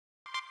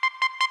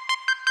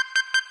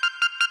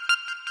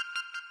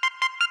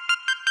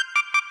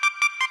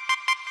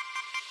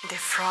The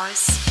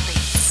Froys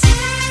Beats.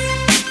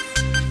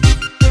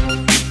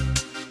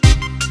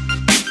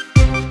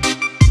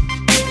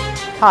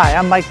 Hi,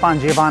 I'm Mike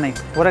Bongiovanni.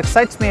 What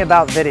excites me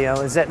about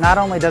video is that not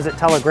only does it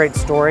tell a great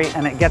story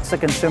and it gets the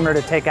consumer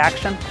to take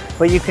action,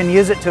 but you can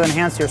use it to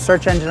enhance your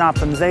search engine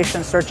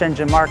optimization, search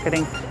engine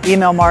marketing,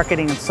 email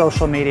marketing, and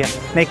social media,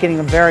 making it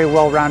a very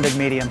well-rounded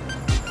medium.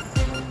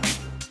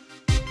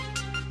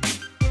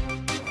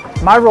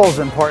 My role is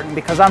important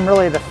because I'm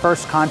really the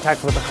first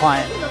contact with the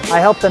client.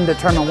 I help them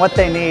determine what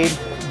they need,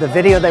 the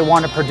video they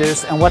want to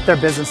produce, and what their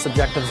business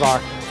objectives are.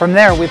 From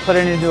there, we put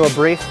it into a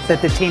brief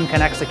that the team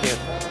can execute.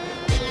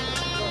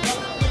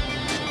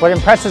 What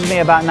impresses me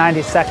about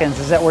 90 Seconds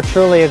is that we're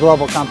truly a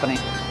global company.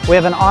 We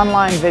have an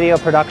online video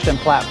production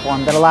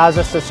platform that allows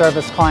us to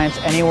service clients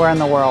anywhere in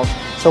the world.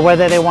 So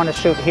whether they want to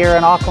shoot here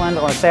in Auckland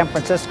or San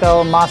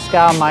Francisco,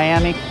 Moscow,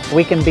 Miami,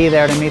 we can be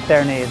there to meet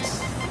their needs.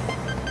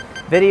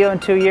 Video in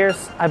 2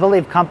 years, I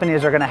believe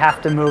companies are going to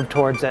have to move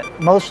towards it,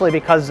 mostly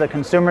because the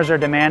consumers are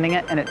demanding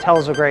it and it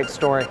tells a great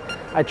story.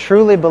 I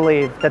truly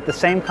believe that the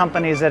same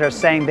companies that are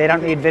saying they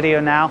don't need video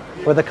now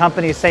were the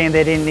companies saying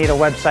they didn't need a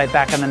website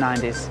back in the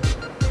 90s.